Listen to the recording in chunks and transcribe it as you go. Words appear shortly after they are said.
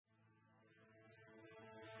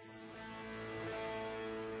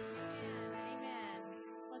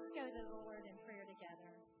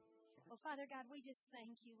Father God, we just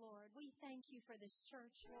thank you, Lord. We thank you for this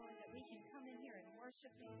church, Lord, that we can come in here and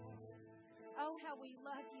worship you, Lord. Oh, how we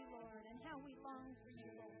love you, Lord, and how we long for you,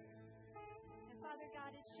 Lord. And Father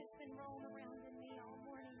God, it's just been rolling around in me all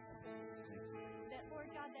morning. That, Lord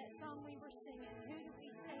God, that song we were singing, who do we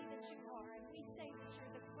say that you are? And we say that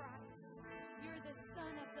you're the Christ. You're the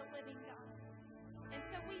Son of the living God. And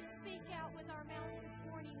so we speak out with our mouth this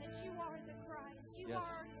morning that you are the Christ. You are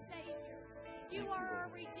our Savior. You are our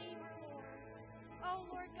Redeemer, Lord. Oh,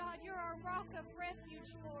 Lord God, you're our rock of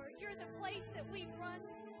refuge, Lord. You're the place that we run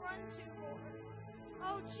to, Lord.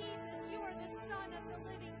 Oh, Jesus, you are the Son of the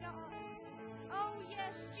living God. Oh,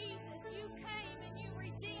 yes, Jesus, you came and you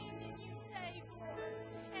redeemed and you saved, Lord.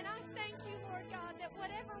 And I thank you, Lord God, that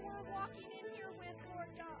whatever we're walking in here with,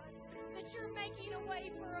 Lord God, that you're making a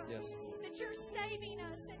way for us. Yes. That you're saving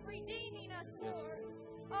us and redeeming us, Lord.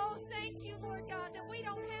 Oh, thank you, Lord God, that we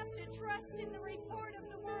don't have to trust in the report of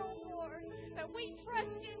the world, Lord, but we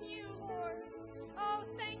trust in you, Lord. Oh,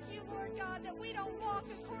 thank you, Lord God, that we don't walk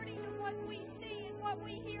according to what we see and what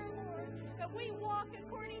we hear, Lord, but we walk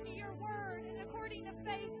according to your word and according to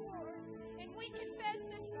faith, Lord. And we confess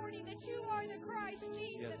this morning that you are the Christ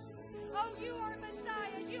Jesus. Yes. Oh, you are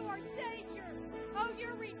Messiah. You are Savior. Oh,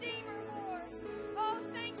 you're Redeemer, Lord. Oh,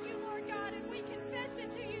 thank you, Lord God, and we confess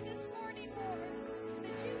it to you this morning, Lord,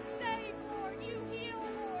 that you save, Lord. You heal,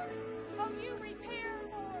 Lord. Oh, you repair,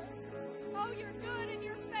 Lord. Oh, you're good and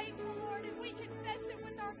you're faithful, Lord, and we confess it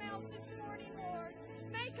with our mouth this morning, Lord.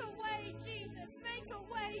 Make a way, Jesus. Make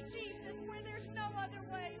a way, Jesus, where there's no other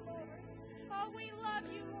way, Lord. Oh, we love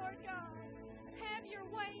you, Lord God. Have your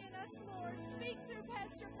way in us, Lord. Speak through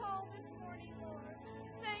Pastor Paul this morning, Lord.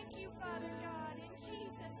 Thank you, Father God. In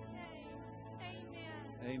Jesus' name,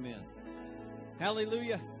 amen. Amen.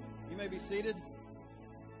 Hallelujah. You may be seated.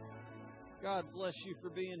 God bless you for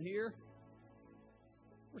being here.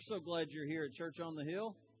 We're so glad you're here at Church on the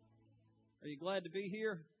Hill. Are you glad to be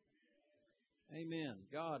here? Amen.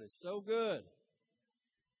 God is so good.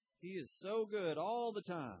 He is so good all the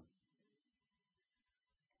time.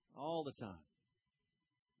 All the time.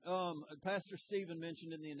 Pastor Stephen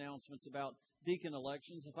mentioned in the announcements about deacon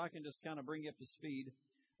elections. If I can just kind of bring you up to speed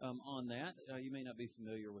on that. You may not be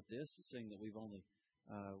familiar with this, seeing that we've only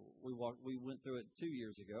we went through it 2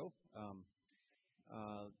 years ago.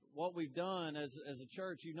 What we've done as a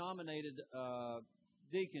church, you nominated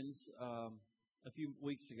deacons a few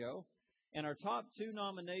weeks ago, and our top 2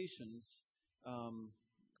 nominations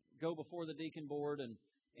go before the deacon board,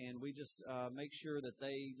 and we just make sure that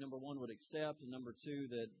they, number one, would accept, and number two,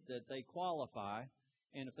 that they qualify.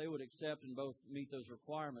 And if they would accept and both meet those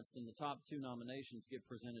requirements, then the top 2 nominations get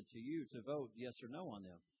presented to you to vote yes or no on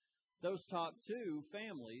them. Those top 2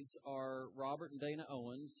 families are Robert and Dana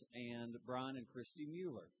Owens and Brian and Christy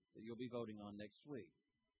Mueller that you'll be voting on next week.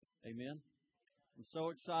 Amen? I'm so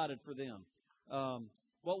excited for them.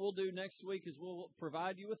 What we'll do next week is we'll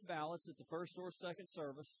provide you with ballots at the first or second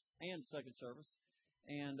service.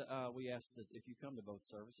 And we ask that if you come to both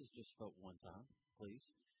services, just vote one time,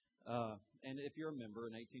 please. And if you're a member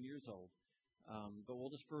and 18 years old. But we'll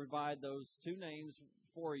just provide those 2 names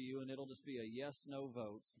for you, and it'll just be a yes-no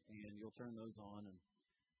vote, and you'll turn those on, and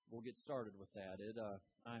we'll get started with that.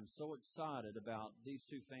 I'm so excited about these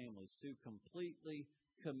 2 families, 2 completely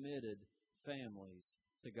committed families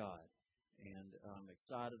to God. And I'm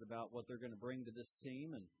excited about what they're going to bring to this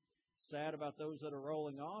team, and sad about those that are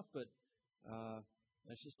rolling off, but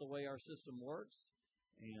that's just the way our system works.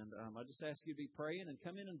 And I just ask you to be praying and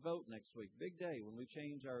come in and vote next week. Big day when we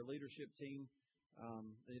change our leadership team.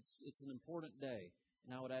 It's an important day.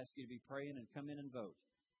 And I would ask you to be praying and come in and vote.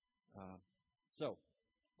 So,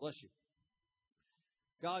 bless you.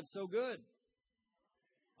 God's so good.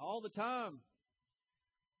 All the time.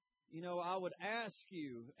 You know, I would ask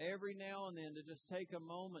you every now and then to just take a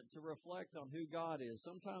moment to reflect on who God is.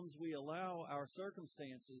 Sometimes we allow our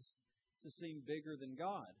circumstances to seem bigger than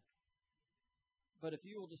God. But if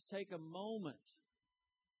you will just take a moment,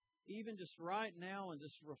 even just right now, and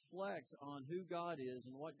just reflect on who God is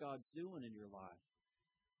and what God's doing in your life,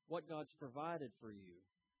 what God's provided for you,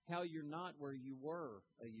 how you're not where you were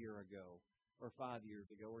a year ago, or 5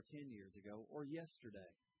 years ago, or 10 years ago, or yesterday.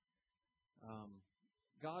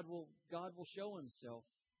 God will show Himself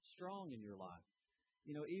strong in your life.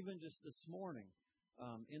 You know, even just this morning,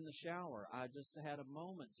 in the shower, I just had a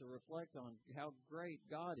moment to reflect on how great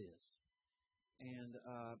God is. And,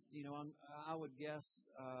 I would guess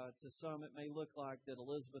to some it may look like that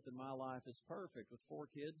Elizabeth in my life is perfect with 4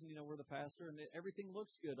 kids, and, we're the pastor, and everything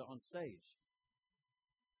looks good on stage.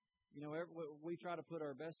 We try to put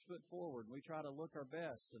our best foot forward, and we try to look our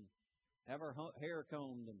best and have our hair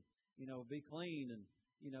combed and, be clean and,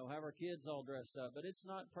 have our kids all dressed up. But it's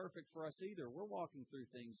not perfect for us either. We're walking through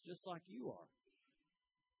things just like you are.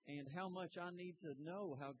 And how much I need to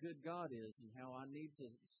know how good God is and how I need to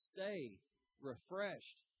stay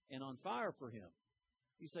refreshed and on fire for Him.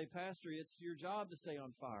 You say, Pastor, it's your job to stay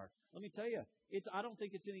on fire. Let me tell you, I don't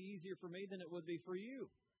think it's any easier for me than it would be for you.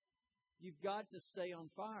 You've got to stay on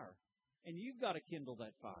fire. And you've got to kindle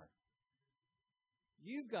that fire.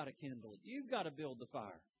 You've got to kindle it. You've got to build the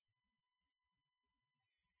fire.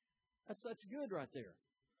 That's good right there.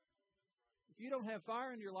 If you don't have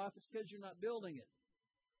fire in your life, it's because you're not building it.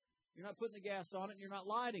 You're not putting the gas on it and you're not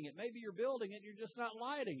lighting it. Maybe you're building it and you're just not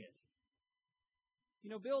lighting it.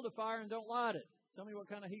 Build a fire and don't light it. Tell me what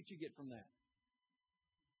kind of heat you get from that.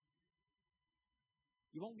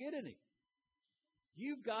 You won't get any.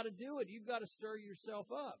 You've got to do it. You've got to stir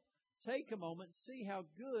yourself up. Take a moment and see how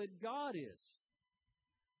good God is.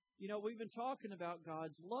 We've been talking about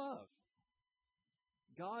God's love.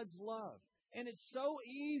 God's love. And it's so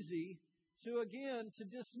easy to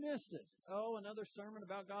dismiss it. Oh, another sermon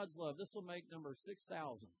about God's love. This will make number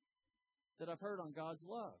 6,000 that I've heard on God's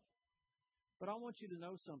love. But I want you to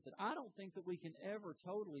know something. I don't think that we can ever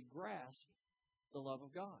totally grasp the love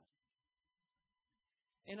of God.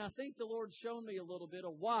 And I think the Lord's shown me a little bit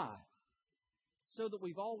of why. So that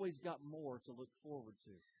we've always got more to look forward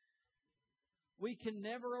to. We can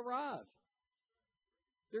never arrive.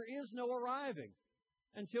 There is no arriving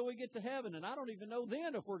until we get to heaven. And I don't even know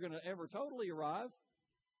then if we're going to ever totally arrive.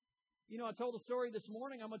 I told a story this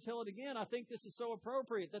morning. I'm going to tell it again. I think this is so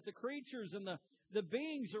appropriate that the creatures and the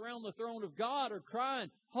beings around the throne of God are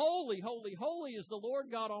crying, holy, holy, holy is the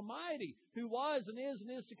Lord God Almighty, who was and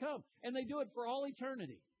is to come. And they do it for all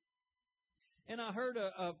eternity. And I heard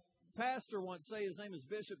a pastor once say, his name is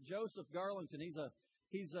Bishop Joseph Garlington.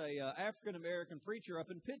 He's a African American preacher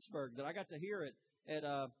up in Pittsburgh that I got to hear at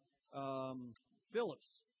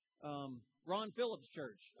Phillips, Ron Phillips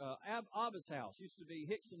Church, Abba's house, used to be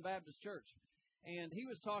Hickson Baptist Church. And he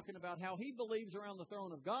was talking about how he believes around the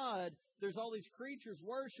throne of God, there's all these creatures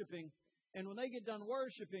worshiping, and when they get done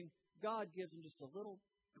worshiping, God gives them just a little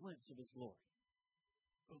glimpse of His glory.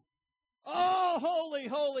 Oh, holy,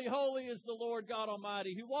 holy, holy is the Lord God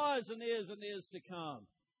Almighty, who was and is to come.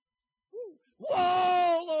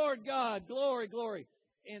 Whoa, Lord God, glory, glory.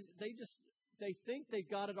 And they think they've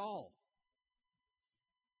got it all.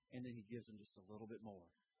 And then He gives them just a little bit more.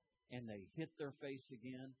 And they hit their face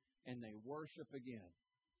again, and they worship again.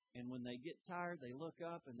 And when they get tired, they look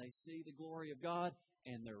up and they see the glory of God,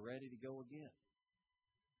 and they're ready to go again.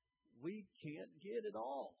 We can't get it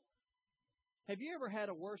all. Have you ever had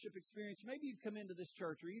a worship experience? Maybe you've come into this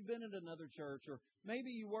church, or you've been at another church, or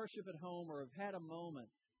maybe you worship at home, or have had a moment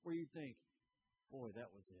where you think, boy, that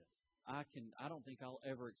was it. I don't think I'll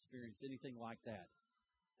ever experience anything like that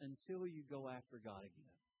until you go after God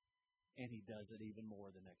again. And He does it even more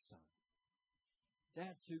the next time.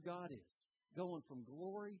 That's who God is. Going from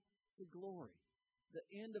glory to glory.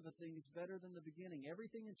 The end of a thing is better than the beginning.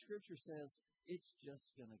 Everything in Scripture says it's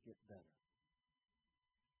just going to get better.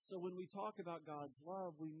 So when we talk about God's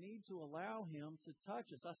love, we need to allow Him to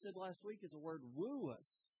touch us. I said last week is a word, woo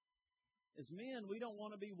us. As men, we don't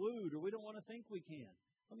want to be wooed, or we don't want to think we can.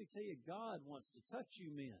 Let me tell you, God wants to touch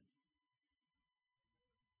you men.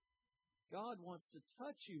 God wants to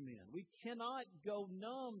touch you men. We cannot go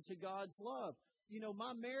numb to God's love.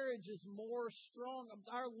 My marriage is more strong.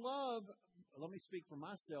 Our love, let me speak for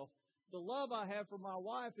myself. The love I have for my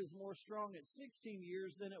wife is more strong at 16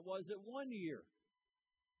 years than it was at 1 year.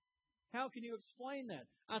 How can you explain that?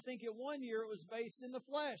 I think at 1 year it was based in the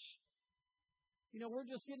flesh. We're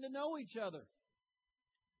just getting to know each other.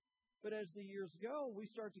 But as the years go, we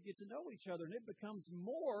start to get to know each other, and it becomes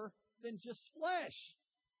more than just flesh.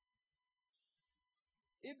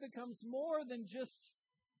 It becomes more than just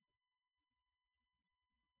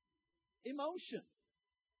emotion.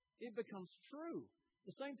 It becomes true.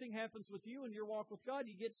 The same thing happens with you in your walk with God.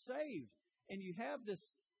 You get saved, and you have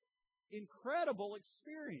this incredible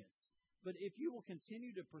experience. But if you will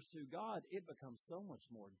continue to pursue God, it becomes so much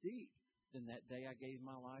more deep than that day I gave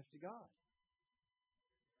my life to God.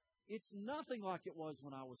 It's nothing like it was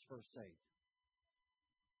when I was first saved.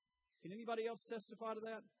 Can anybody else testify to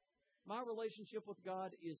that? My relationship with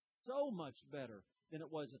God is so much better than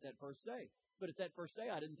it was at that first day. But at that first day,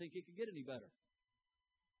 I didn't think it could get any better.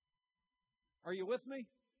 Are you with me?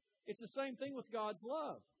 It's the same thing with God's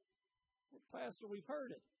love. Well, Pastor, we've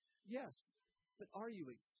heard it. Yes, but are you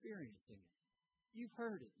experiencing it? You've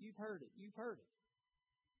heard it, you've heard it, you've heard it.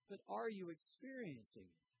 But are you experiencing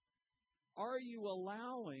it? Are you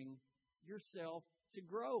allowing yourself to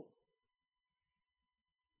grow?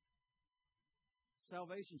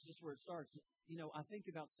 salvation's just where it starts. I think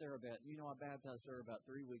about Sarah Beth. I baptized her about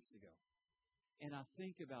 3 weeks ago. And I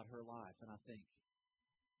think about her life, and I think,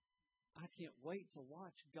 I can't wait to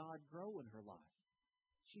watch God grow in her life.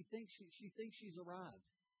 She thinks she's arrived.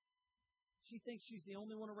 She thinks she's the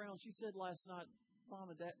only one around. She said last night, Mom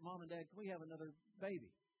and Dad, can we have another baby?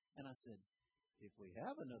 And I said, if we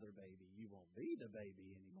have another baby, you won't be the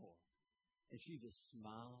baby anymore. And she just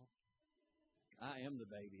smiled. I am the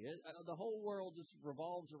baby. The whole world just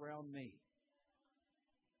revolves around me.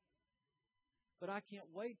 But I can't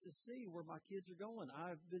wait to see where my kids are going.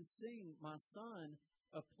 I've been seeing my son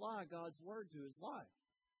apply God's Word to his life.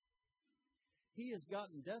 He has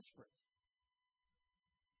gotten desperate.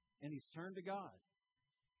 And he's turned to God.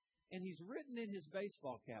 And he's written in his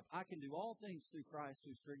baseball cap, I can do all things through Christ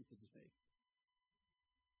who strengthens me.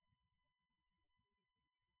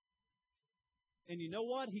 And you know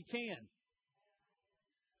what? He can.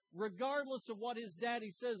 Regardless of what his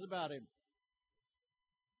daddy says about him.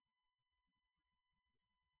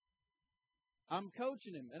 I'm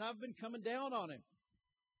coaching him, and I've been coming down on him.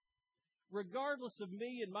 Regardless of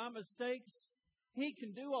me and my mistakes, he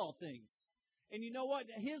can do all things. And you know what?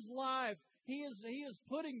 His life, he is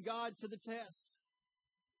putting God to the test.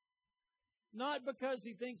 Not because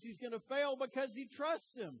he thinks he's going to fail, because he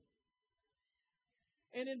trusts him.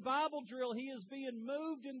 And in Bible drill, he is being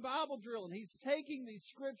moved in Bible drill, and he's taking these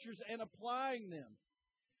scriptures and applying them.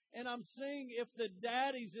 And I'm seeing if the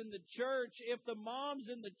daddies in the church, if the moms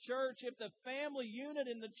in the church, if the family unit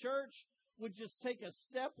in the church would just take a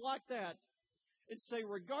step like that and say,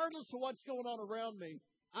 regardless of what's going on around me,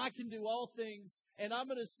 I can do all things, and I'm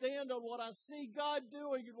going to stand on what I see God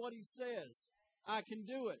doing and what He says. I can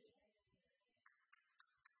do it.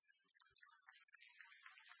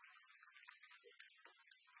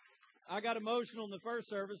 I got emotional in the first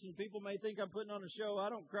service, and people may think I'm putting on a show. I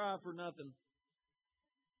don't cry for nothing.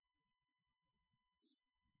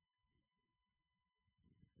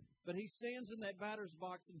 But he stands in that batter's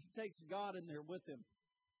box, and he takes God in there with him.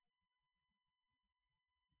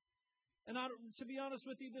 And to be honest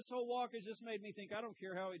with you, this whole walk has just made me think, I don't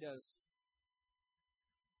care how he does.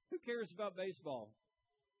 Who cares about baseball?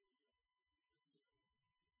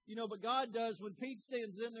 But God does when Pete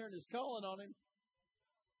stands in there and is calling on him.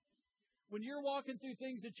 When you're walking through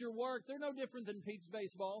things at your work, they're no different than Pete's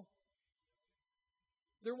baseball.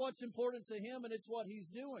 They're what's important to him, and it's what he's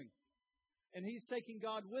doing. And he's taking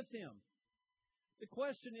God with him. The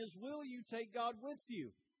question is, will you take God with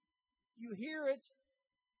you? You hear it,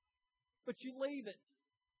 but you leave it.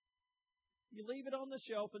 You leave it on the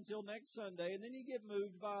shelf until next Sunday, and then you get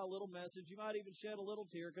moved by a little message. You might even shed a little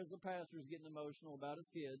tear because the pastor's getting emotional about his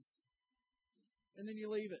kids. And then you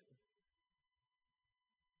leave it.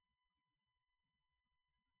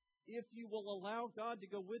 If you will allow God to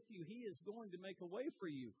go with you, He is going to make a way for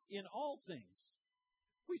you in all things.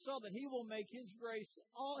 We saw that He will make His grace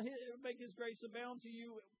abound to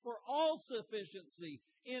you for all sufficiency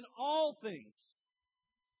in all things.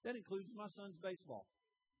 That includes my son's baseball.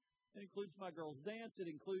 It includes my girls' dance. It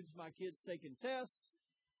includes my kids taking tests,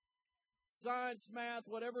 science, math,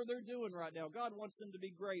 whatever they're doing right now. God wants them to be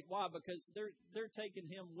great. Why? Because they're taking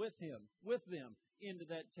Him with them into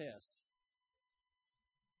that test.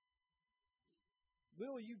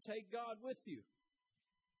 Will you take God with you?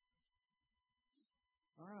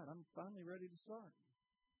 All right, I'm finally ready to start.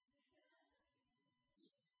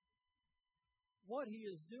 What he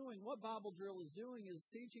is doing, what Bible drill is doing, is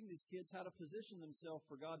teaching these kids how to position themselves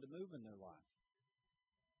for God to move in their life.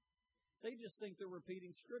 They just think they're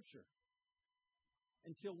repeating Scripture.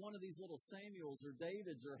 Until one of these little Samuels or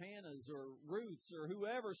Davids or Hannahs or Ruths or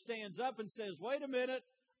whoever stands up and says, wait a minute,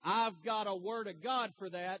 I've got a word of God for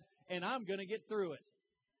that, and I'm going to get through it.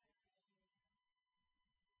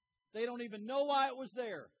 They don't even know why it was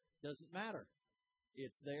there. Doesn't matter.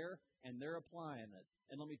 It's there, and they're applying it.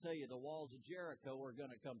 And let me tell you, the walls of Jericho are going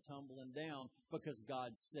to come tumbling down because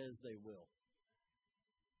God says they will.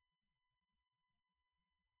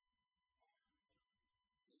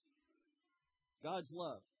 God's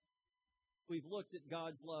love. We've looked at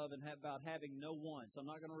God's love and about having no wants. I'm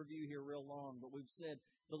not going to review here real long, but we've said,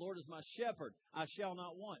 the Lord is my shepherd, I shall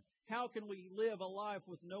not want. How can we live a life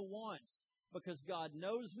with no wants? Because God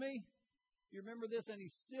knows me. You remember this? And He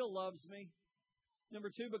still loves me. Number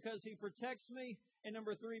 2, because He protects me. And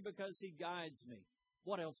number 3, because He guides me.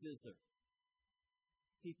 What else is there?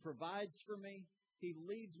 He provides for me. He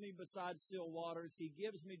leads me beside still waters. He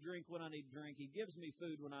gives me drink when I need drink. He gives me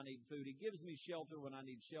food when I need food. He gives me shelter when I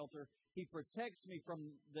need shelter. He protects me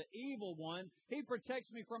from the evil one. He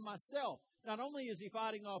protects me from myself. Not only is He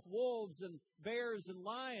fighting off wolves and bears and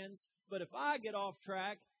lions, but if I get off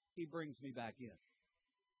track, He brings me back in.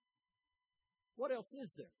 What else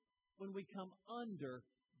is there when we come under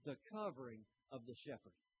the covering of the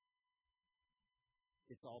shepherd?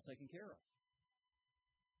 It's all taken care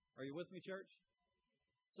of. Are you with me, church?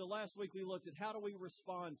 So last week we looked at how do we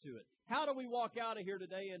respond to it? How do we walk out of here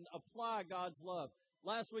today and apply God's love?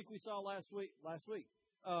 Last week we saw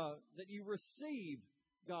that you receive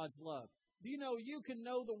God's love. Do you know you can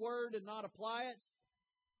know the Word and not apply it?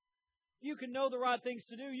 You can know the right things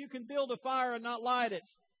to do. You can build a fire and not light it.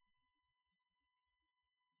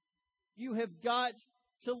 You have got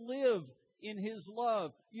to live in His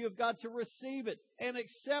love. You have got to receive it and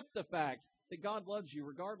accept the fact that God loves you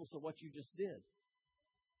regardless of what you just did.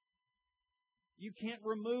 You can't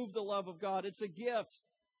remove the love of God. It's a gift.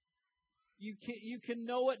 You can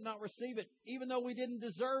know it and not receive it, even though we didn't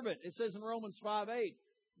deserve it. It says in Romans 5:8,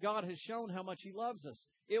 God has shown how much He loves us.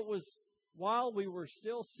 It was while we were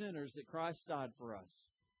still sinners that Christ died for us.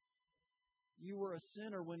 You were a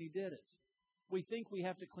sinner when He did it. We think we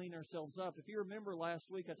have to clean ourselves up. If you remember last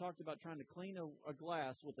week, I talked about trying to clean a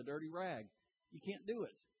glass with a dirty rag. You can't do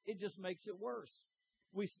it. It just makes it worse.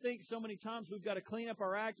 We think so many times we've got to clean up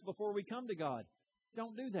our act before we come to God.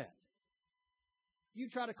 Don't do that. You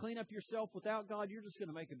try to clean up yourself without God, you're just going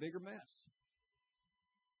to make a bigger mess.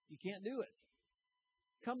 You can't do it.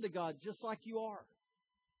 Come to God just like you are.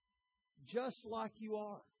 Just like you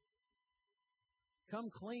are. Come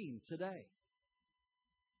clean today.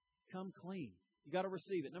 Come clean. You got to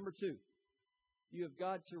receive it. Number 2, you have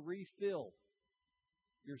got to refill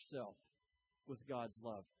yourself with God's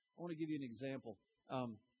love. I want to give you an example.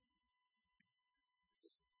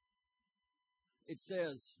 It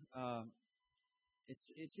says,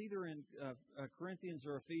 it's either in Corinthians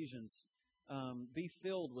or Ephesians, be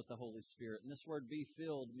filled with the Holy Spirit. And this word be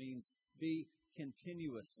filled means be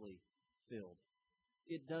continuously filled.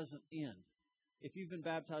 It doesn't end. If you've been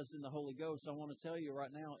baptized in the Holy Ghost, I want to tell you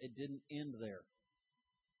right now, it didn't end there.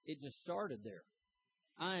 It just started there.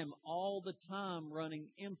 I am all the time running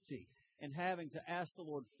empty and having to ask the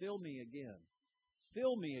Lord, fill me again.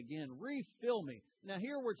 Fill me again. Refill me. Now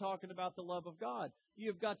here we're talking about the love of God.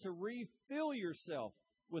 You've got to refill yourself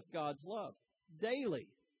with God's love. Daily.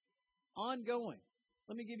 Ongoing.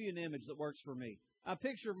 Let me give you an image that works for me. I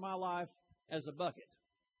picture my life as a bucket.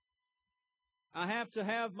 I have to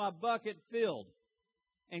have my bucket filled.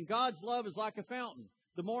 And God's love is like a fountain.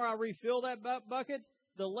 The more I refill that bucket,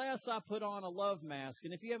 the less I put on a love mask.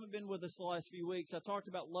 And if you haven't been with us the last few weeks, I talked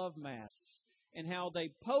about love masks and how they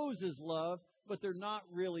pose as love, but they're not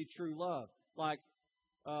really true love. Like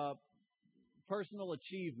personal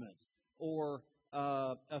achievement or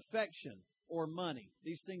affection or money.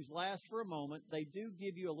 These things last for a moment. They do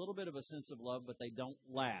give you a little bit of a sense of love, but they don't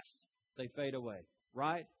last. They fade away,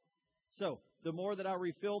 right? So, the more that I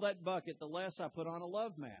refill that bucket, the less I put on a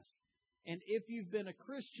love mask. And if you've been a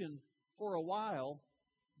Christian for a while,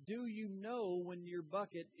 do you know when your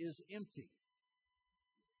bucket is empty?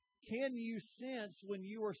 Can you sense when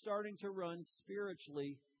you are starting to run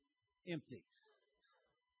spiritually empty?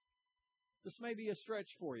 This may be a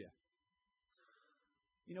stretch for you.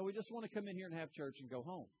 You know, we just want to come in here and have church and go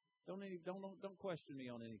home. Don't question me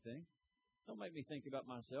on anything. Don't make me think about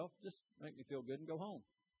myself. Just make me feel good and go home.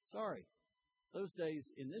 Sorry. Those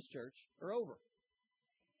days in this church are over.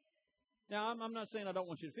 Now, I'm not saying I don't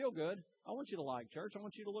want you to feel good. I want you to like church. I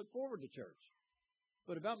want you to look forward to church.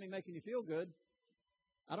 But about me making you feel good,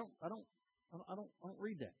 I don't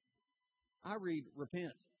read that. I read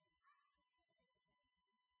repent.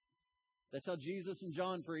 That's how Jesus and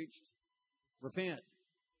John preached. Repent.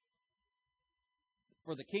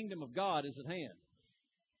 For the kingdom of God is at hand.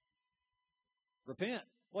 Repent.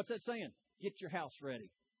 What's that saying? Get your house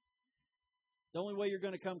ready. The only way you're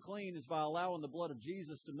going to come clean is by allowing the blood of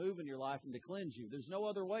Jesus to move in your life and to cleanse you. There's no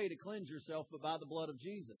other way to cleanse yourself but by the blood of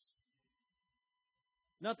Jesus.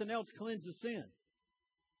 Nothing else cleanses sin.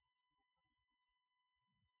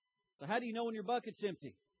 So how do you know when your bucket's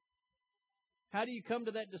empty? How do you come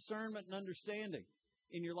to that discernment and understanding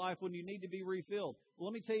in your life when you need to be refilled? Well,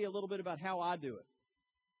 let me tell you a little bit about how I do it.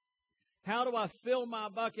 How do I fill my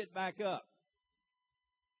bucket back up?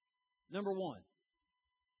 Number 1.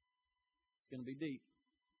 It's going to be deep.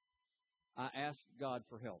 I ask God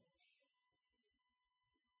for help.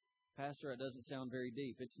 Pastor, it doesn't sound very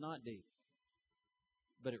deep. It's not deep.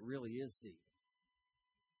 But it really is deep.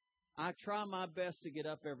 I try my best to get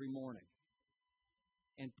up every morning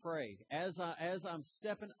and pray as I'm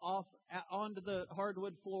stepping off onto the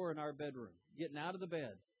hardwood floor in our bedroom, getting out of the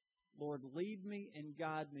bed. Lord, lead me and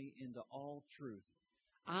guide me into all truth.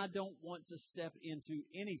 I don't want to step into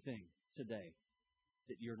anything today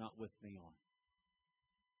that you're not with me on.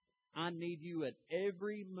 I need you at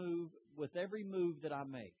every move, with every move that I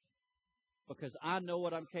make. because I know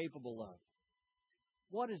what I'm capable of.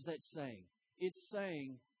 What is that saying? It's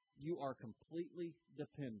saying you are completely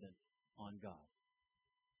dependent on God.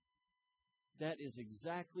 That is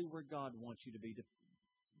exactly where God wants you to be.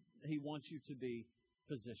 He wants you to be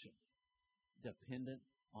positioned, dependent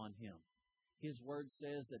on Him. His Word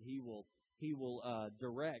says that He will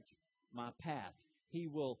direct my path.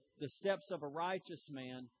 The steps of a righteous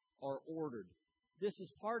man are ordered. This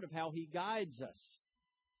is part of how He guides us,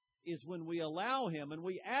 is when we allow Him and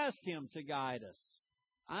we ask Him to guide us.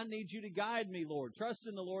 I need you to guide me, Lord. Trust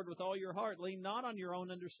in the Lord with all your heart. Lean not on your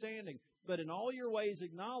own understanding, but in all your ways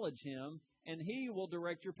acknowledge Him, and He will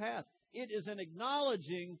direct your path. It is an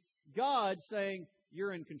acknowledging God saying,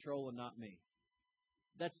 you're in control and not me.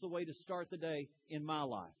 That's the way to start the day in my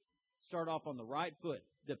life. Start off on the right foot,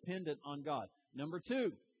 dependent on God. Number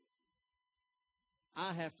 2,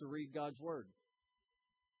 I have to read God's Word.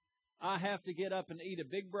 I have to get up and eat a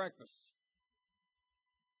big breakfast,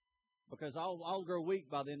 because I'll grow weak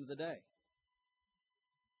by the end of the day.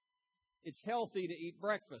 It's healthy to eat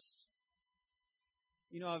breakfast.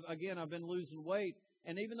 I've been losing weight,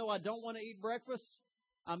 and even though I don't want to eat breakfast,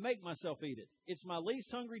 I make myself eat it. It's my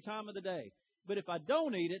least hungry time of the day. But if I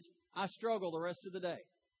don't eat it, I struggle the rest of the day.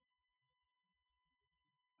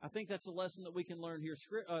 I think that's a lesson that we can learn here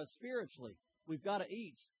spiritually. We've got to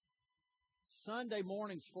eat. Sunday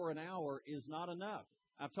mornings for an hour is not enough.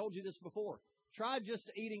 I've told you this before. Try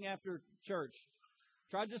just eating after church.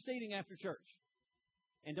 Try just eating after church.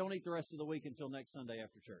 And don't eat the rest of the week until next Sunday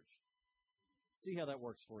after church. See how that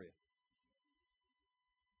works for you.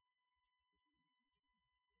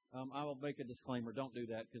 I will make a disclaimer. Don't do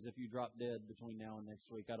that, because if you drop dead between now and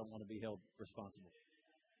next week, I don't want to be held responsible.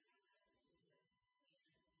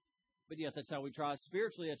 But yet, that's how we try.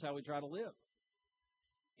 Spiritually, that's how we try to live.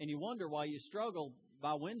 And you wonder why you struggle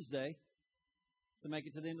by Wednesday to make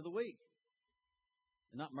it to the end of the week.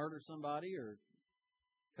 And not murder somebody or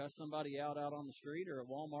cuss somebody out on the street or at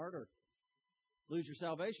Walmart or lose your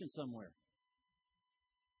salvation somewhere.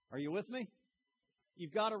 Are you with me?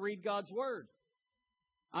 You've got to read God's Word.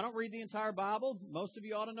 I don't read the entire Bible. Most of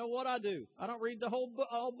you ought to know what I do. I don't read the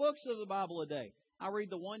whole books of the Bible a day. I read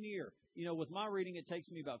the 1 year. With my reading, it takes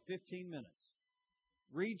me about 15 minutes.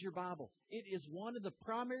 Read your Bible. It is one of the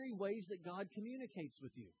primary ways that God communicates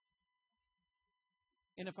with you.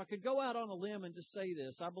 And if I could go out on a limb and just say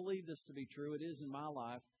this, I believe this to be true. It is in my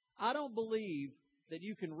life. I don't believe that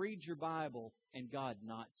you can read your Bible and God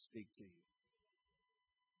not speak to you.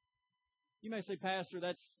 You may say, Pastor,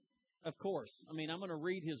 that's, of course. I'm going to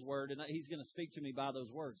read His Word and He's going to speak to me by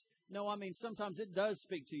those words. No, sometimes it does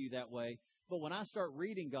speak to you that way. But when I start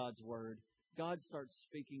reading God's Word, God starts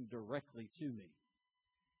speaking directly to me.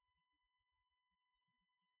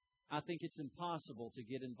 I think it's impossible to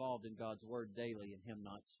get involved in God's Word daily and Him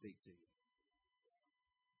not speak to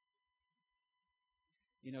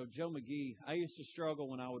you. Joe McGee, I used to struggle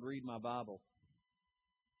when I would read my Bible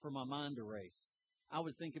for my mind to race. I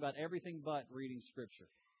would think about everything but reading Scripture.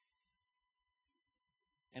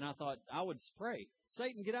 And I thought, I would pray,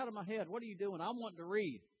 Satan, get out of my head. What are you doing? I'm wanting to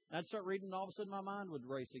read. And I'd start reading, and all of a sudden my mind would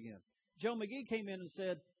race again. Joe McGee came in and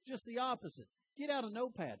said, just the opposite. Get out a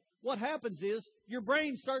notepad. What happens is your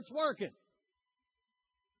brain starts working.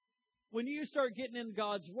 When you start getting in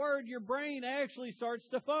God's Word, your brain actually starts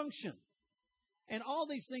to function. And all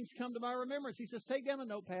these things come to my remembrance. He says, take down a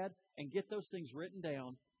notepad and get those things written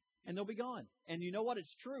down, and they'll be gone. And you know what?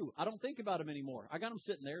 It's true. I don't think about them anymore. I got them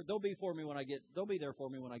sitting there. They'll be there for me when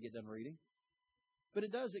I get done reading. But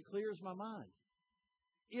it does. It clears my mind.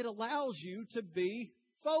 It allows you to be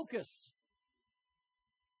focused.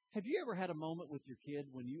 Have you ever had a moment with your kid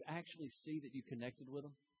when you actually see that you connected with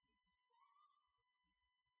them?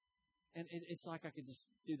 And it's like I could just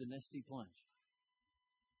do the Nestea plunge.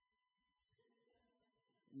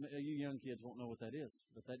 You young kids won't know what that is,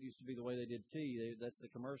 but that used to be the way they did tea. That's the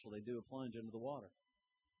commercial. They do a plunge into the water.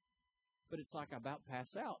 But it's like I about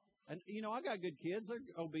pass out. And, I got good kids. They're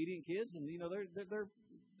obedient kids, and,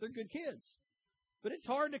 they're good kids. But it's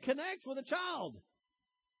hard to connect with a child.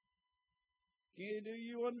 Do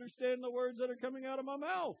you understand the words that are coming out of my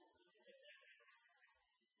mouth?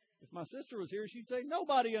 If my sister was here, she'd say,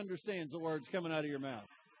 nobody understands the words coming out of your mouth.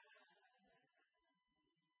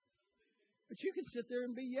 But you can sit there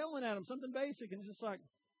and be yelling at them, something basic, and just like.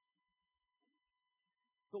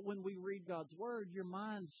 But when we read God's Word, your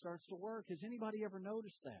mind starts to work. Has anybody ever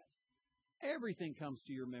noticed that? Everything comes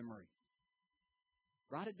to your memory.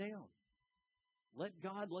 Write it down. Let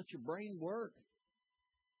your brain work.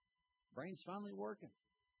 Brain's finally working.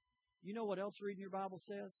 You know what else reading your Bible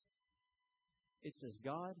says? It says,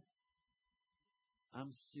 God,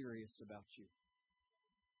 I'm serious about you.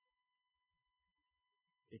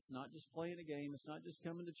 It's not just playing a game. It's not just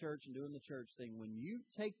coming to church and doing the church thing. When you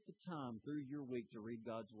take the time through your week to read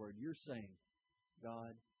God's Word, you're saying,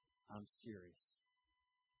 God, I'm serious.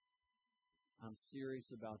 I'm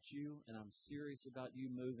serious about you, and I'm serious about you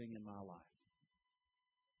moving in my life.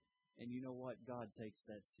 And you know what? God takes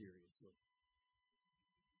that seriously.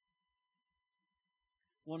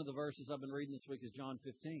 One of the verses I've been reading this week is John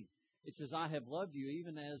 15. It says, I have loved you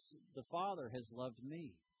even as the Father has loved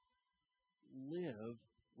me. Live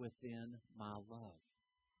within my love.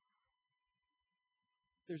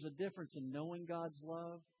 There's a difference in knowing God's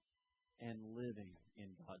love and living in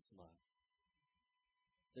God's love.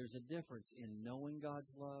 There's a difference in knowing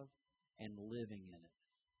God's love and living in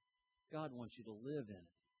it. God wants you to live in it.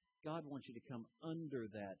 God wants you to come under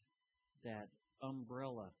that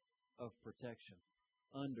umbrella of protection,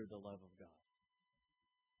 under the love of God.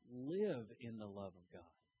 Live in the love of God.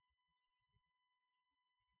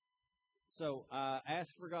 So I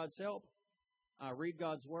ask for God's help. I read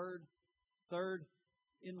God's Word. Third,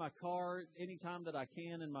 in my car, anytime that I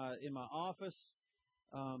can, in my office,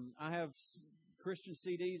 I have Christian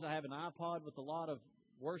CDs. I have an iPod with a lot of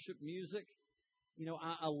worship music. You know,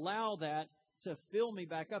 I allow that to fill me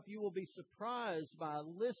back up. You will be surprised by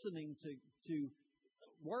listening to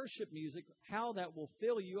worship music how that will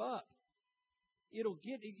fill you up.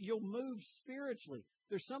 You'll move spiritually.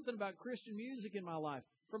 There's something about Christian music in my life,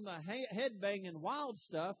 from the head-banging wild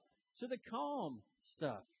stuff to the calm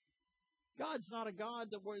stuff. God's not a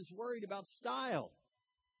God that was worried about style.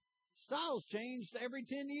 Style's changed every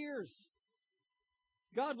 10 years.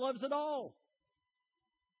 God loves it all.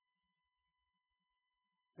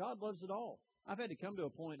 God loves it all. I've had to come to a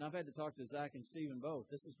point, and I've had to talk to Zach and Stephen both.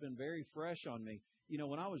 This has been very fresh on me. You know,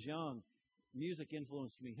 when I was young, music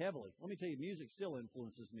influenced me heavily. Let me tell you, music still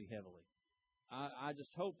influences me heavily. I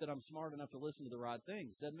just hope that I'm smart enough to listen to the right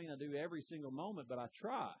things. Doesn't mean I do every single moment, but I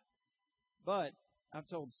try. But I've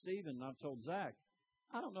told Stephen and I've told Zach,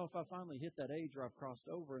 I don't know if I finally hit that age where I've crossed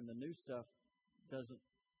over and the new stuff doesn't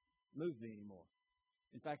move me anymore.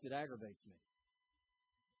 In fact, it aggravates me.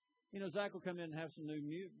 You know, Zach will come in and have some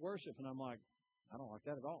new worship, and I'm like, I don't like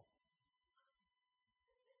that at all.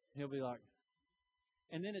 He'll be like,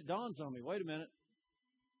 and then it dawns on me, wait a minute.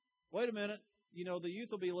 You know, the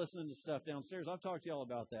youth will be listening to stuff downstairs. I've talked to y'all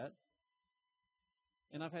about that.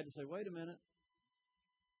 And I've had to say, wait a minute.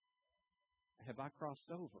 Have I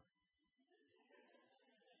crossed over?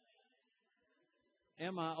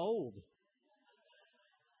 Am I old?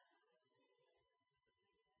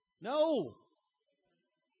 No.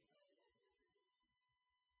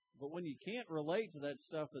 But when you can't relate to that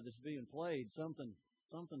stuff that is being played,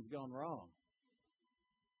 something's gone wrong.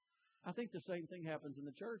 I think the same thing happens in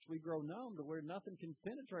the church. We grow numb to where nothing can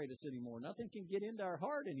penetrate us anymore. Nothing can get into our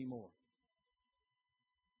heart anymore.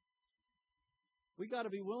 We got to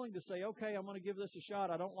be willing to say, okay, I'm going to give this a shot.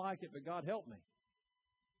 I don't like it, but God help me.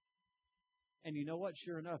 And you know what?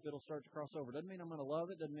 Sure enough, it'll start to cross over. Doesn't mean I'm going to love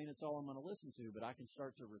it. Doesn't mean it's all I'm going to listen to, but I can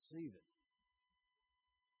start to receive it.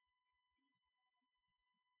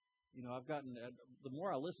 You know, I've gotten, the more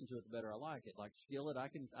I listen to it, the better I like it. Like Skillet, I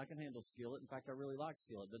can handle Skillet. In fact, I really like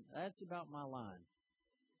Skillet. But that's about my line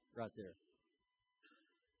right there.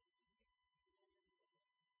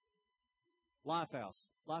 Lifehouse.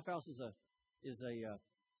 Lifehouse is a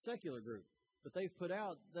secular group, but they've put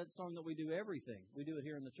out that song that we do everything. We do it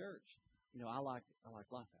here in the church. You know, I like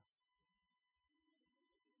Lifehouse.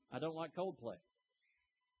 I don't like Coldplay.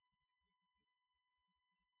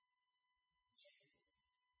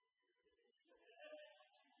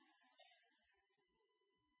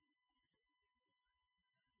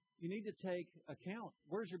 You need to take account.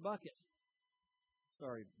 Where's your bucket?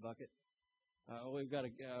 Sorry, bucket. We've got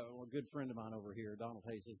a good friend of mine over here, Donald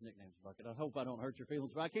Hayes. His nickname's Bucket. I hope I don't hurt your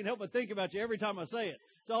feelings, but I can't help but think about you every time I say it.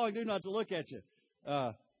 It's all I do not to look at you.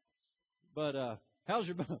 But how's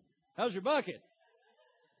your bucket?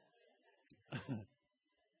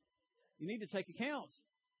 You need to take account.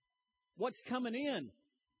 What's coming in?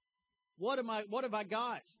 What have I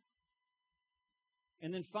got?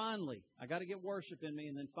 And then finally, I got to get worship in me,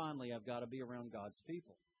 and then finally, I've got to be around God's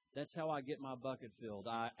people. That's how I get my bucket filled.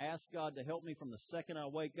 I ask God to help me from the second I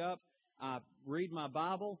wake up. I read my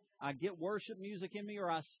Bible. I get worship music in me, or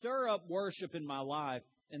I stir up worship in my life.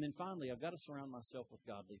 And then finally, I've got to surround myself with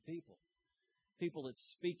godly people. People that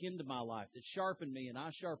speak into my life, that sharpen me, and I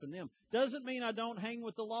sharpen them. Doesn't mean I don't hang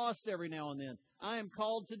with the lost every now and then. I am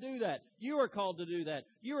called to do that. You are called to do that.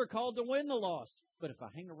 You are called to win the lost. But if I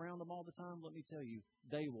hang around them all the time, let me tell you,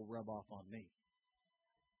 they will rub off on me.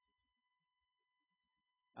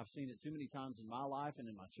 I've seen it too many times in my life and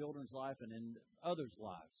in my children's life and in others'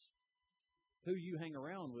 lives. Who you hang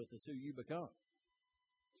around with is who you become.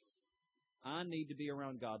 I need to be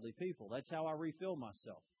around godly people. That's how I refill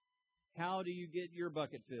myself. How do you get your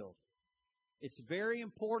bucket filled? It's very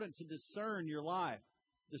important to discern your life.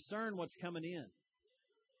 Discern what's coming in.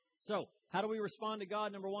 So, how do we respond to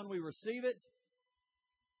God? Number one, we receive it.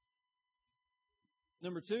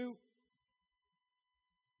 Number two,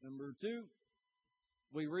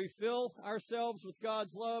 we refill ourselves with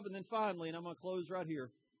God's love. And then finally, and I'm going to close right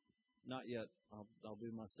here. Not yet. I'll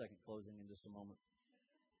do my second closing in just a moment.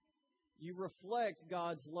 You reflect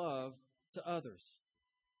God's love to others.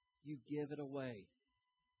 You give it away.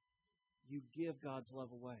 You give God's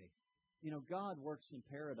love away. You know, God works in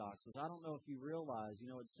paradoxes. I don't know if you realize,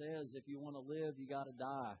 it says if you want to live, you got to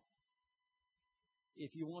die.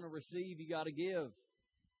 If you want to receive, you got to give.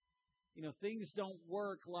 Things don't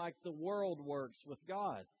work like the world works with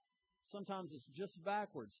God. Sometimes it's just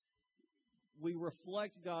backwards. We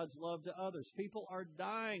reflect God's love to others. People are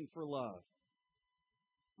dying for love.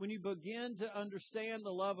 When you begin to understand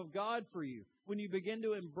the love of God for you, when you begin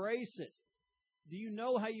to embrace it, do you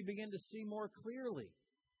know how you begin to see more clearly?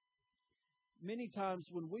 Many times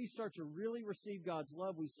when we start to really receive God's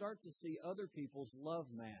love, we start to see other people's love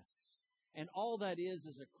masks. And all that is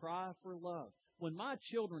a cry for love. When my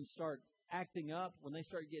children start acting up, when they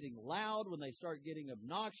start getting loud, when they start getting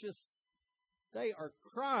obnoxious, they are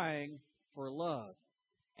crying for love.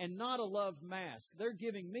 And not a love mask. They're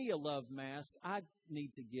giving me a love mask. I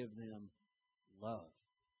need to give them love.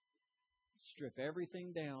 Strip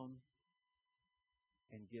everything down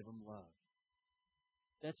and give them love.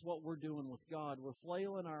 That's what we're doing with God. We're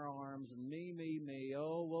flailing our arms and me,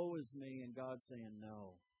 oh, woe is me. And God's saying,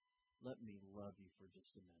 no, let me love you for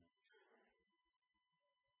just a minute.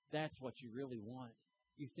 That's what you really want.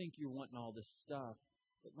 You think you're wanting all this stuff,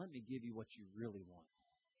 but let me give you what you really want.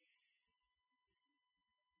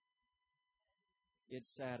 It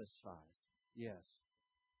satisfies. Yes.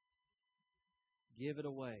 Give it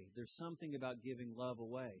away. There's something about giving love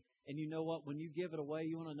away. And you know what? When you give it away,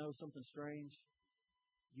 you want to know something strange?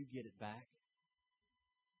 You get it back.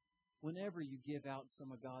 Whenever you give out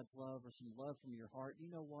some of God's love or some love from your heart, you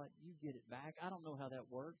know what? You get it back. I don't know how that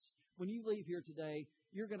works. When you leave here today,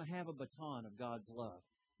 you're going to have a baton of God's love.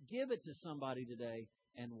 Give it to somebody today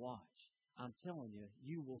and watch. I'm telling you,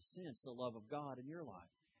 you will sense the love of God in your life.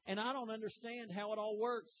 And I don't understand how it all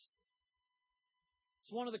works.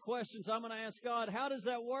 It's one of the questions I'm going to ask God. How does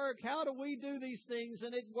that work? How do we do these things?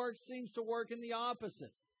 And it seems to work in the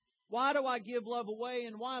opposite. Why do I give love away?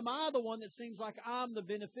 And why am I the one that seems like I'm the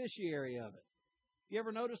beneficiary of it? You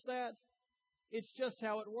ever notice that? It's just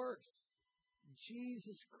how it works.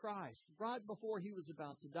 Jesus Christ, right before He was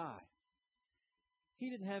about to die, He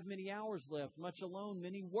didn't have many hours left, much alone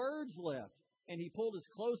many words left. And He pulled His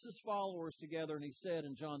closest followers together and He said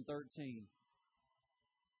in John 13,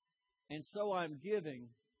 and so I'm giving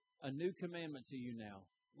a new commandment to you now.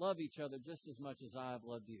 Love each other just as much as I have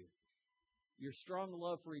loved you. Your strong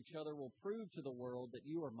love for each other will prove to the world that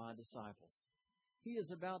you are my disciples. He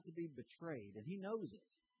is about to be betrayed, and He knows it.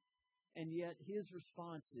 And yet His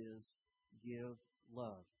response is, give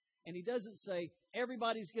love. And He doesn't say,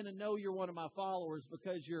 everybody's going to know you're one of my followers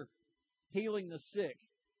because you're healing the sick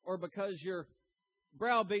or because you're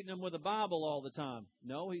browbeating them with a Bible all the time.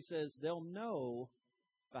 No, He says they'll know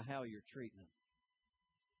by how you're treating them.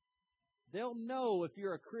 They'll know if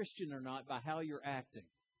you're a Christian or not by how you're acting.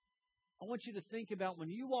 I want you to think about when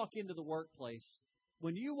you walk into the workplace,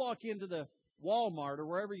 when you walk into the Walmart or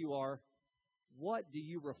wherever you are, what do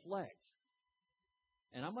you reflect?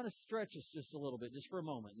 And I'm going to stretch this just a little bit, just for a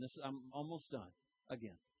moment. And I'm almost done.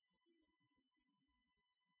 Again.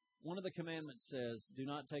 One of the commandments says, do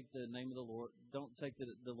not take the name of the Lord, don't take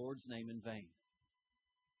the Lord's name in vain.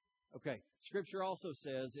 Okay. Scripture also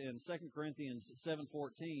says in 2 Corinthians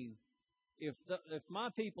 7:14, if my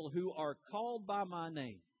people who are called by my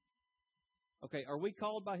name, okay, are we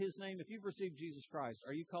called by His name? If you've received Jesus Christ,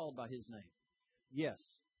 are you called by His name?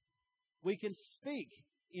 Yes. We can speak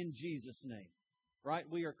in Jesus' name, right?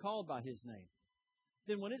 We are called by His name.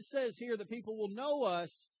 Then when it says here that people will know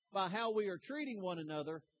us by how we are treating one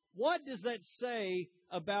another, what does that say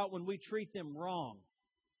about when we treat them wrong?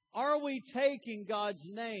 Are we taking God's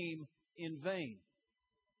name in vain?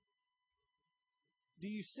 Do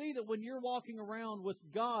you see that when you're walking around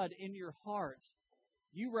with God in your heart,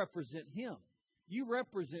 you represent Him? You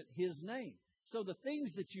represent His name. So the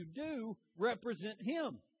things that you do represent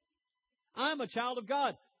Him. I'm a child of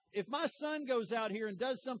God. If my son goes out here and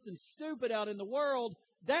does something stupid out in the world,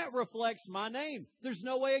 that reflects my name. There's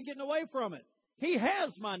no way of getting away from it. He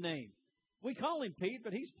has my name. We call him Pete,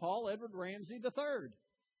 but he's Paul Edward Ramsey III.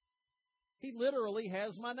 He literally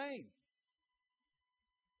has my name.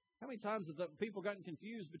 How many times have the people gotten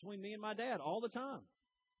confused between me and my dad? All the time.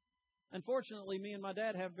 Unfortunately, me and my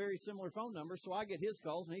dad have very similar phone numbers, so I get his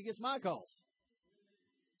calls and he gets my calls.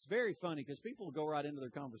 It's very funny because people will go right into their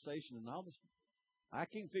conversation, and I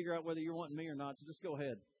can't figure out whether you're wanting me or not, so just go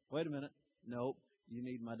ahead. Wait a minute. Nope, you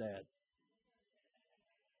need my dad.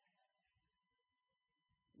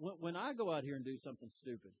 When I go out here and do something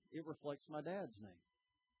stupid, it reflects my dad's name.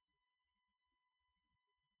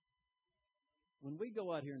 When we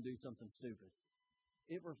go out here and do something stupid,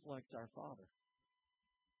 it reflects our Father.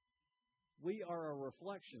 We are a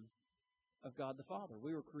reflection of God the Father.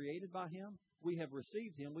 We were created by Him. We have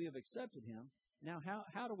received Him. We have accepted Him. Now,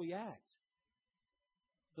 how do we act?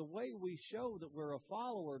 The way we show that we're a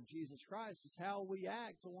follower of Jesus Christ is how we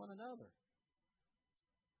act to one another.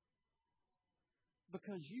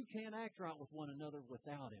 Because you can't act right with one another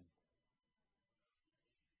without Him.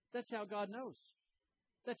 That's how God knows.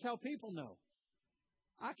 That's how people know.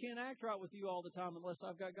 I can't act right with you all the time unless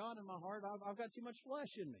I've got God in my heart. I've got too much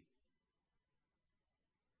flesh in me.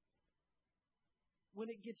 When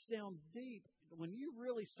it gets down deep, when you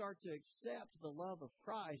really start to accept the love of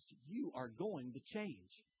Christ, you are going to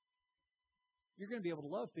change. You're going to be able to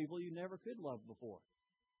love people you never could love before.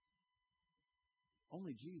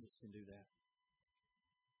 Only Jesus can do that.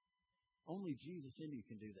 Only Jesus in you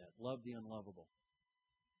can do that. Love the unlovable.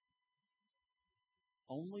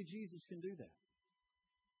 Only Jesus can do that.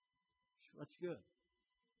 That's good.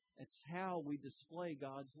 That's how we display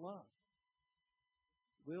God's love.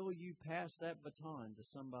 Will you pass that baton to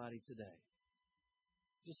somebody today?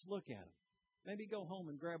 Just look at them. Maybe go home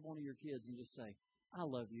and grab one of your kids and just say, I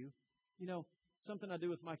love you. You know, something I do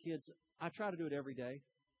with my kids, I try to do it every day,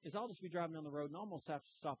 is I'll just be driving down the road and almost have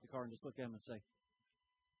to stop the car and just look at them and say,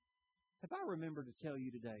 have I remembered to tell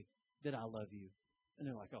you today that I love you? And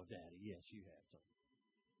they're like, oh, Daddy, yes, you have.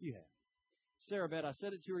 You have. Sarah Beth, I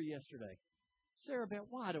said it to her yesterday. Sarah Beth,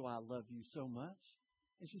 why do I love you so much?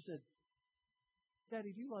 And she said,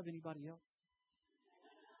 Daddy, do you love anybody else?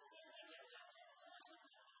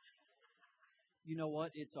 You know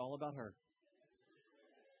what? It's all about her.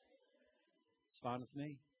 It's fine with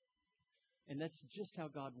me. And that's just how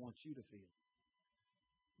God wants you to feel.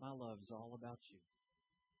 My love is all about you.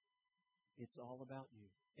 It's all about you.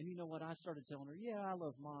 And you know what? I started telling her, yeah, I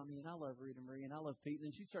love Mommy, and I love Rita Marie, and I love Pete. And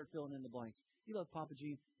then she'd start filling in the blanks. You love Papa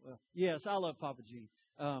Gene? Well, yes, I love Papa Gene.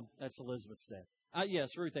 That's Elizabeth's dad.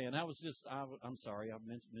 Yes, Ruth Ann. That was just, I'm sorry, I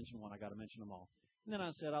mentioned one. I got to mention them all. And then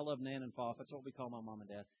I said, I love Nan and Pop. That's what we call my mom and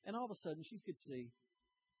dad. And all of a sudden, she could see,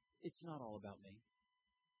 it's not all about me.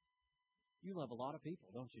 You love a lot of people,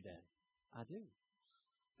 don't you, Dad? I do.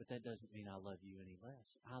 But that doesn't mean I love you any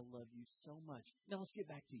less. I love you so much. Now let's get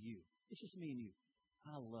back to you. It's just me and you.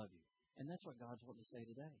 I love you. And that's what God's wanting to say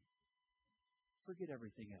today. Forget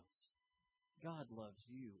everything else. God loves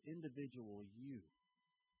you, individual you,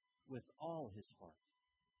 with all His heart.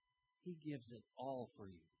 He gives it all for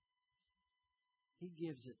you. He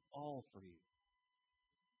gives it all for you.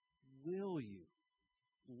 Will you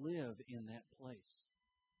live in that place?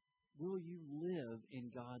 Will you live in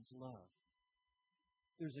God's love?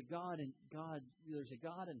 There's a God in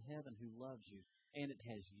heaven who loves you, and it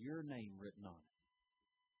has your name written on it.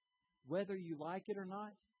 Whether you like it or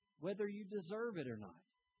not, whether you deserve it or not,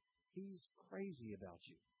 He's crazy about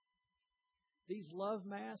you. These love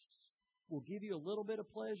masks will give you a little bit of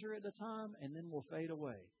pleasure at a time and then will fade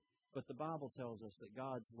away. But the Bible tells us that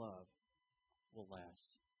God's love will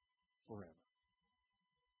last forever.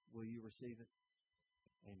 Will you receive it?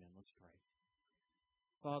 Amen. Let's pray.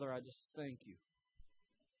 Father, I just thank you.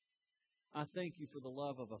 I thank you for the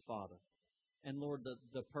love of a Father. And Lord,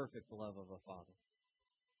 the perfect love of a Father.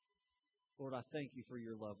 Lord, I thank you for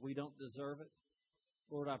your love. We don't deserve it.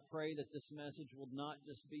 Lord, I pray that this message will not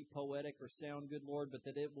just be poetic or sound good, Lord, but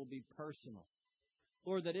that it will be personal.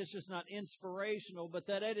 Lord, that it's just not inspirational, but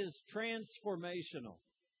that it is transformational.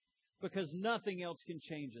 Because nothing else can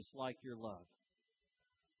change us like your love.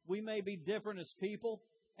 We may be different as people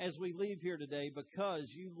as we leave here today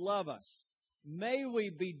because you love us. May we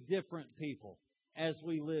be different people as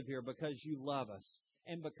we live here because you love us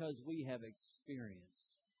and because we have experienced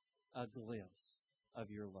a glimpse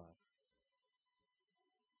of your love.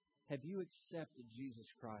 Have you accepted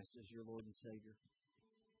Jesus Christ as your Lord and Savior?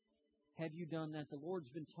 Have you done that? The Lord's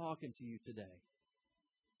been talking to you today.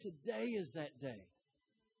 Today is that day.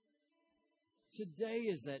 Today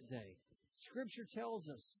is that day. Scripture tells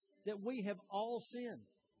us that we have all sinned.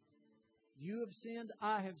 You have sinned,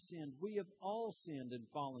 I have sinned. We have all sinned and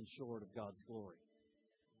fallen short of God's glory.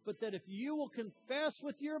 But that if you will confess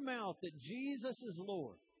with your mouth that Jesus is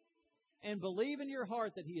Lord and believe in your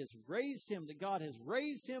heart that He has raised Him, that God has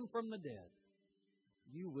raised Him from the dead,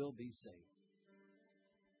 you will be saved.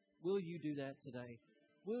 Will you do that today?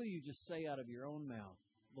 Will you just say out of your own mouth,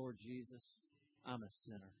 Lord Jesus, I'm a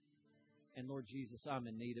sinner. And Lord Jesus, I'm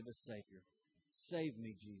in need of a Savior. Save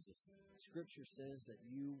me, Jesus. Scripture says that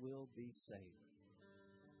you will be saved.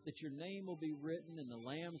 That your name will be written in the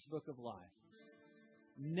Lamb's Book of Life,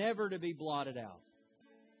 never to be blotted out.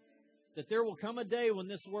 That there will come a day when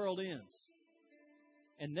this world ends.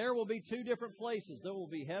 And there will be two different places. There will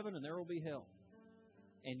be heaven and there will be hell.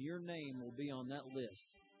 And your name will be on that list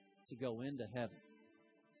to go into heaven,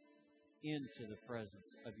 into the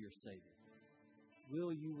presence of your Savior.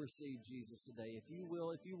 Will you receive Jesus today? If you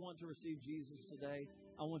will, if you want to receive Jesus today,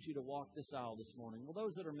 I want you to walk this aisle this morning. Will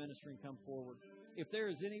those that are ministering come forward? If there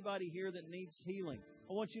is anybody here that needs healing,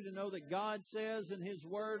 I want you to know that God says in His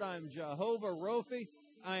Word, I am Jehovah Rophi.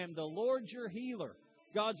 I am the Lord your healer.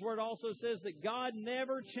 God's Word also says that God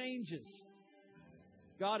never changes.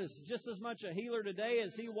 God is just as much a healer today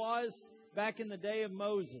as He was back in the day of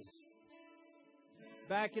Moses,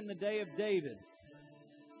 back in the day of David.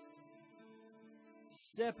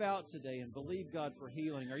 Step out today and believe God for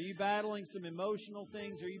healing. Are you battling some emotional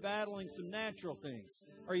things? Are you battling some natural things?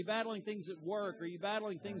 Are you battling things at work? Are you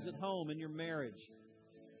battling things at home in your marriage?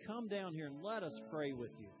 Come down here and let us pray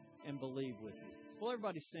with you and believe with you. Will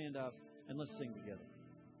everybody stand up and let's sing together?